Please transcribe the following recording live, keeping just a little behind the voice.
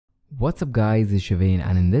What's up guys, it's Shivane,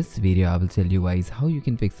 and in this video I will tell you guys how you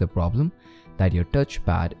can fix the problem that your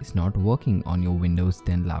touchpad is not working on your Windows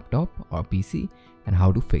 10 laptop or PC and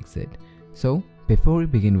how to fix it. So before we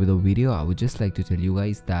begin with the video, I would just like to tell you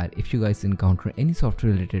guys that if you guys encounter any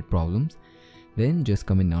software related problems, then just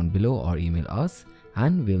comment down below or email us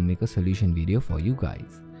and we'll make a solution video for you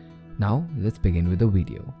guys. Now let's begin with the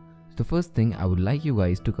video. The first thing I would like you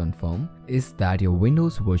guys to confirm is that your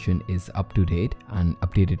Windows version is up to date and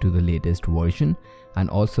updated to the latest version, and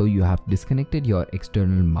also you have disconnected your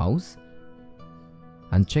external mouse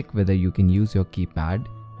and check whether you can use your keypad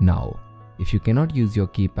now. If you cannot use your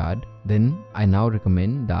keypad, then I now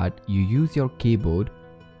recommend that you use your keyboard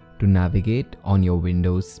to navigate on your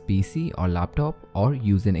Windows PC or laptop, or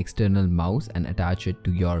use an external mouse and attach it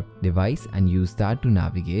to your device and use that to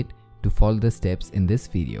navigate to follow the steps in this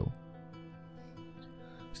video.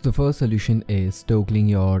 So the first solution is toggling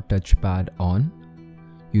your touchpad on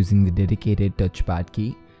using the dedicated touchpad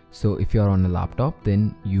key. So if you are on a laptop,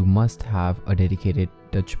 then you must have a dedicated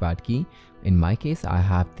touchpad key. In my case, I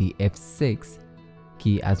have the F6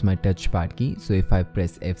 key as my touchpad key. So if I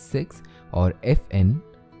press F6 or Fn,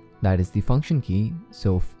 that is the function key,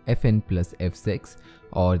 so Fn plus F6,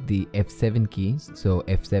 or the F7 key, so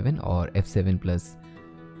F7 or F7 plus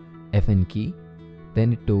Fn key,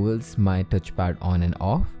 then it toggles my touchpad on and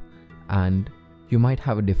off. And you might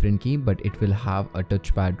have a different key, but it will have a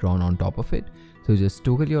touchpad drawn on top of it. So just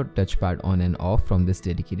toggle your touchpad on and off from this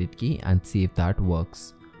dedicated key and see if that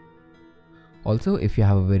works. Also, if you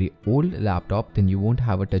have a very old laptop, then you won't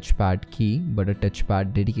have a touchpad key but a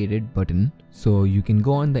touchpad dedicated button. So you can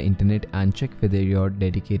go on the internet and check whether your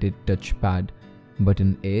dedicated touchpad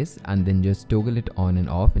button is, and then just toggle it on and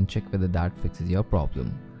off and check whether that fixes your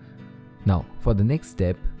problem. Now for the next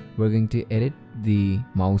step, we're going to edit the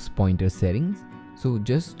mouse pointer settings. So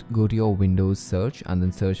just go to your Windows search and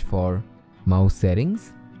then search for mouse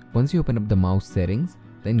settings. Once you open up the mouse settings,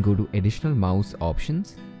 then go to additional mouse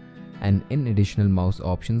options, and in additional mouse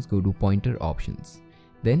options go to pointer options.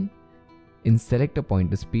 Then in select a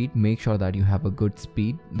pointer speed, make sure that you have a good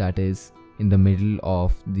speed that is in the middle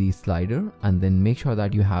of the slider, and then make sure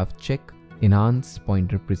that you have check enhance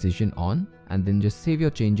pointer precision on, and then just save your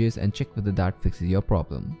changes and check whether that fixes your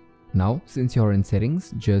problem. Now since you're in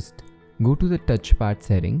settings, just go to the touchpad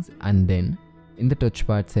settings, and then in the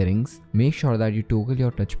touchpad settings, make sure that you toggle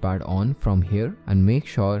your touchpad on from here, and make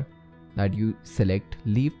sure that you select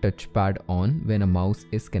leave touchpad on when a mouse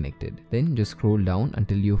is connected. Then just scroll down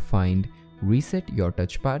until you find reset your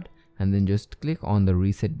touchpad, and then just click on the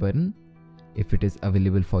reset button if it is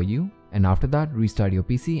available for you, and after that restart your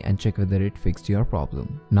PC and check whether it fixed your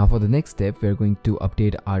problem. Now for the next step, we're going to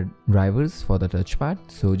update our drivers for the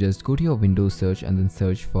touchpad. So just go to your Windows search and then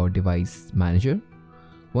search for device manager.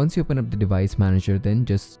 Once you open up the device manager, then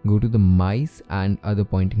just go to the mice and other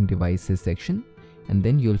pointing devices section, and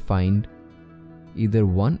then you'll find either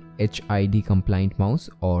one HID compliant mouse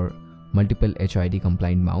or multiple HID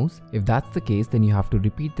compliant mouse. If that's the case, then you have to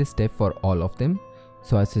repeat this step for all of them.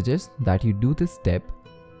 So I suggest that you do this step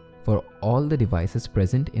for all the devices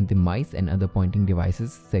present in the mice and other pointing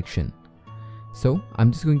devices section. So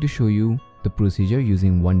I'm just going to show you the procedure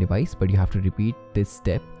using one device, but you have to repeat this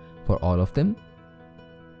step for all of them.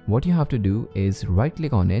 What you have to do is right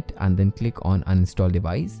click on it and then click on uninstall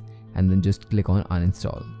device, and then just click on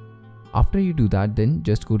uninstall. After you do that, then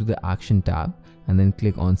just go to the action tab and then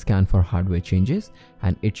click on scan for hardware changes,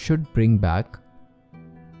 and it should bring back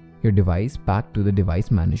your device back to the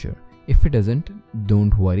device manager. If it doesn't,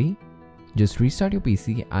 don't worry, just restart your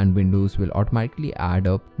PC and Windows will automatically add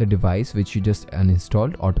up the device which you just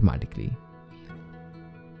uninstalled automatically.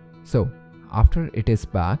 So after it is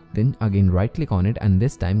back, then again right click on it and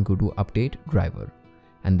this time go to update driver,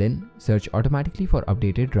 and then search automatically for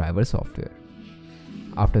updated driver software.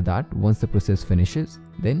 After that, once the process finishes,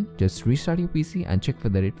 then just restart your PC and check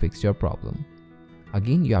whether it fixed your problem.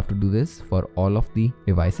 Again, you have to do this for all of the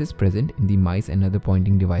devices present in the mice and other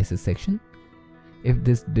pointing devices section. If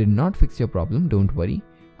this did not fix your problem, don't worry.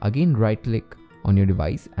 Again, right click on your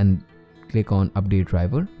device and click on update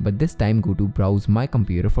driver, but this time go to browse my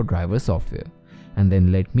computer for driver software, and then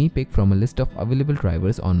let me pick from a list of available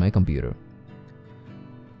drivers on my computer.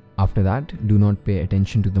 After that, do not pay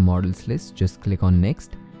attention to the models list, just click on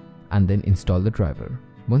next and then install the driver.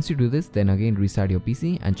 Once you do this, then again restart your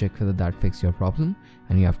PC and check whether that fixed your problem,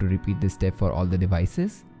 and you have to repeat this step for all the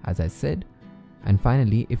devices as I said. And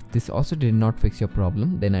finally, if this also did not fix your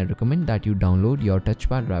problem, then I recommend that you download your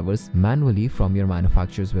touchpad drivers manually from your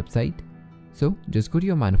manufacturer's website. So just go to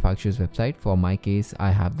your manufacturer's website. For my case,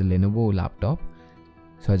 I have the Lenovo laptop,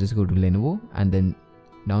 so I just go to Lenovo and then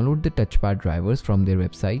download the touchpad drivers from their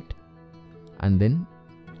website and then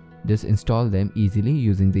just install them easily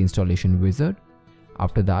using the installation wizard.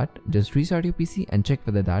 After that, just restart your PC and check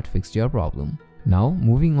whether that fixed your problem. Now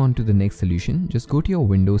moving on to the next solution, just go to your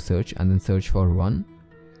Windows search and then search for run,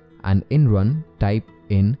 and in run type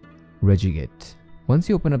in regigit. Once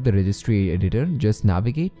you open up the registry editor, just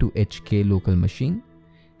navigate to HK local machine,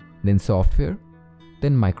 then software,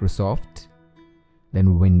 then Microsoft,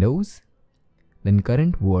 then Windows, then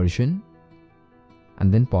current version,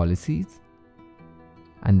 and then policies,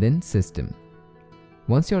 and then system.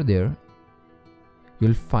 Once you're there,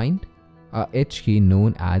 you'll find a H key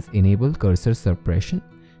known as enable cursor suppression.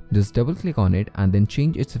 Just double click on it and then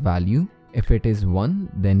change its value. If it is 1,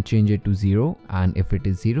 then change it to 0, and if it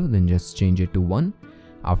is 0, then just change it to 1.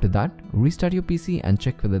 After that, restart your PC and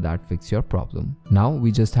check whether that fixes your problem. Now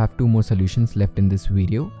we just have 2 more solutions left in this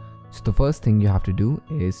video. So the first thing you have to do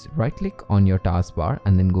is right click on your taskbar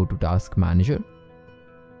and then go to Task Manager.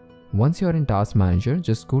 Once you're in Task Manager,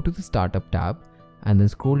 just go to the Startup tab and then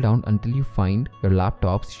scroll down until you find your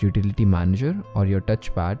laptop's utility manager or your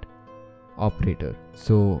touchpad operator.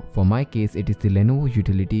 So for my case, it is the Lenovo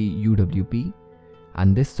Utility UWP,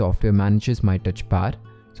 and this software manages my touchpad.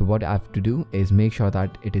 So what I have to do is make sure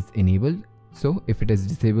that it is enabled. So if it is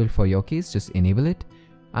disabled for your case, just enable it.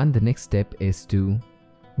 And the next step is to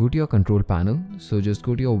go to your control panel. So just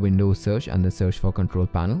go to your Windows search and then search for control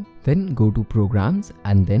panel. Then go to programs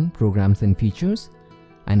and then programs and features.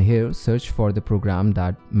 And here search for the program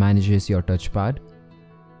that manages your touchpad.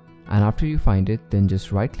 And after you find it, then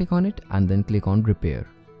just right click on it and then click on repair.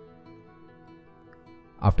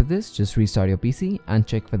 After this, just restart your PC and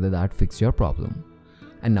check whether that fixed your problem.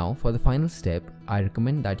 And now for the final step, I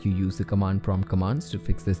recommend that you use the command prompt commands to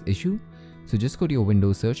fix this issue. So just go to your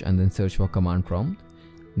Windows search and then search for command prompt.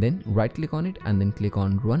 Then right click on it and then click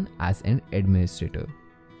on run as an administrator.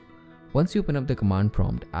 Once you open up the command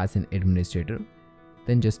prompt as an administrator,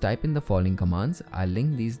 then just type in the following commands. I'll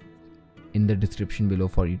link these in the description below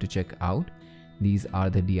for you to check out. These are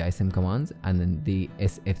the dism commands and then the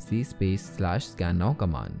sfc /scannow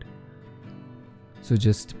command. So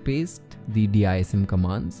just paste the dism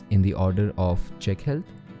commands in the order of checkhealth,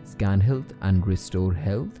 scanhealth and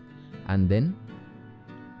restorehealth, and then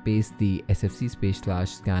paste the sfc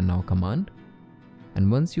 /scannow command. And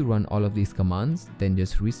once you run all of these commands, then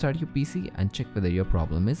just restart your PC and check whether your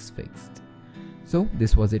problem is fixed. So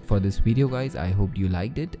this was it for this video, guys. I hope you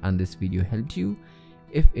liked it and this video helped you.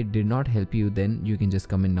 If it did not help you, then you can just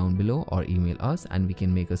comment down below or email us and we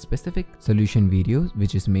can make a specific solution video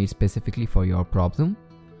which is made specifically for your problem.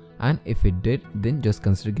 And if it did, then just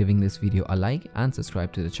consider giving this video a like and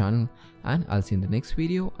subscribe to the channel, and I'll see you in the next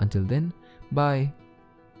video. Until then, bye.